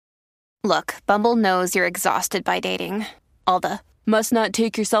Look, Bumble knows you're exhausted by dating. All the must not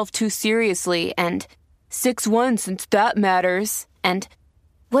take yourself too seriously and 6'1" since that matters. And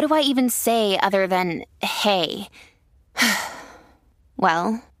what do I even say other than hey?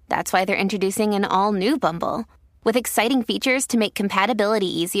 Well, that's why they're introducing an all-new Bumble with exciting features to make compatibility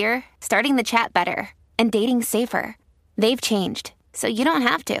easier, starting the chat better, and dating safer. They've changed, so you don't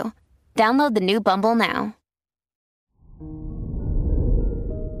have to. Download the new Bumble now.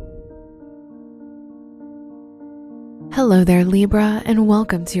 Hello there, Libra, and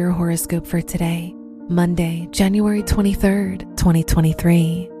welcome to your horoscope for today, Monday, January 23rd,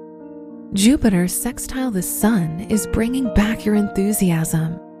 2023. Jupiter sextile the Sun is bringing back your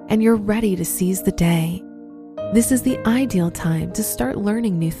enthusiasm, and you're ready to seize the day. This is the ideal time to start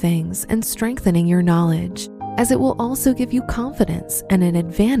learning new things and strengthening your knowledge, as it will also give you confidence and an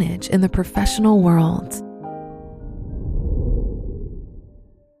advantage in the professional world.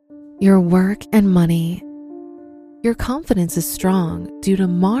 Your work and money. Your confidence is strong due to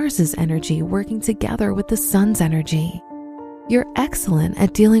Mars's energy working together with the Sun's energy. You're excellent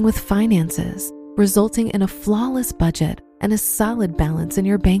at dealing with finances, resulting in a flawless budget and a solid balance in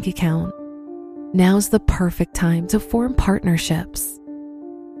your bank account. Now's the perfect time to form partnerships.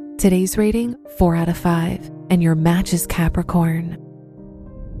 Today's rating, 4 out of 5, and your match is Capricorn.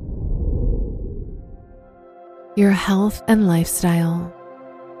 Your health and lifestyle.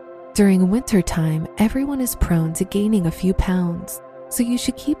 During wintertime, everyone is prone to gaining a few pounds, so you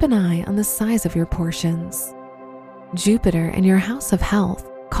should keep an eye on the size of your portions. Jupiter in your house of health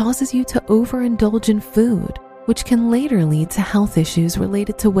causes you to overindulge in food, which can later lead to health issues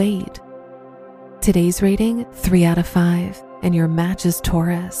related to weight. Today's rating, 3 out of 5, and your match is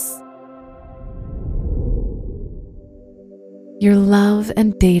Taurus. Your love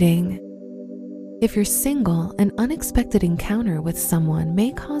and dating. If you're single, an unexpected encounter with someone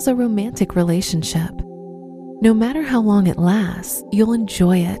may cause a romantic relationship. No matter how long it lasts, you'll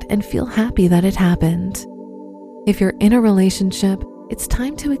enjoy it and feel happy that it happened. If you're in a relationship, it's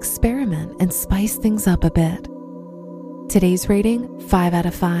time to experiment and spice things up a bit. Today's rating, 5 out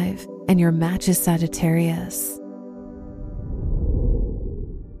of 5, and your match is Sagittarius.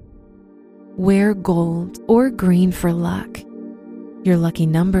 Wear gold or green for luck. Your lucky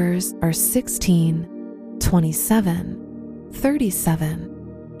numbers are 16, 27,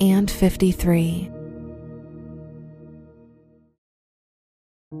 37, and 53.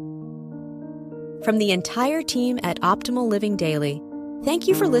 From the entire team at Optimal Living Daily, thank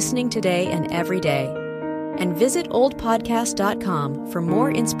you for listening today and every day. And visit oldpodcast.com for more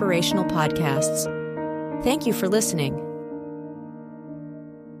inspirational podcasts. Thank you for listening.